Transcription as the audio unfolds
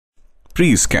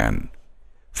Prescan.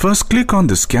 First, click on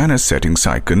the Scanner Settings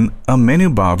icon. A menu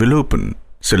bar will open.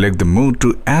 Select the Move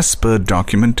to As per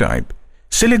Document Type.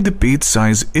 Select the page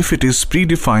size if it is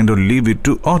predefined or leave it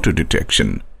to auto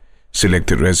detection. Select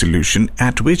the resolution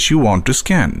at which you want to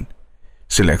scan.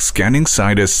 Select scanning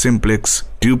side as simplex,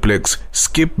 duplex,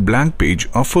 skip blank page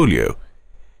or folio.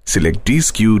 Select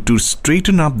D-Skew to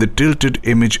straighten up the tilted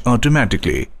image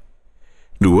automatically.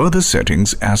 Do other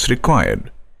settings as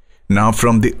required. Now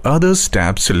from the Others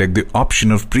tab, select the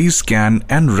option of Prescan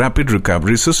and Rapid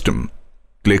Recovery System.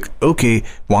 Click OK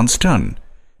once done.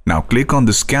 Now click on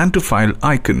the Scan to File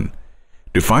icon.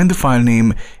 Define the file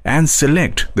name and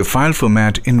select the file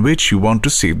format in which you want to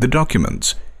save the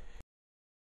documents.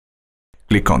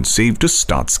 Click on Save to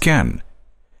start scan.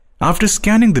 After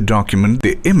scanning the document,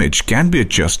 the image can be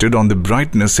adjusted on the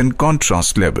brightness and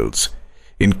contrast levels.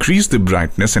 Increase the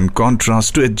brightness and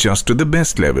contrast to adjust to the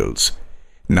best levels.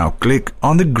 Now click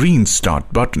on the green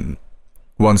Start button.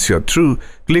 Once you're through,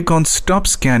 click on Stop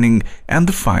Scanning and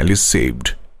the file is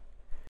saved.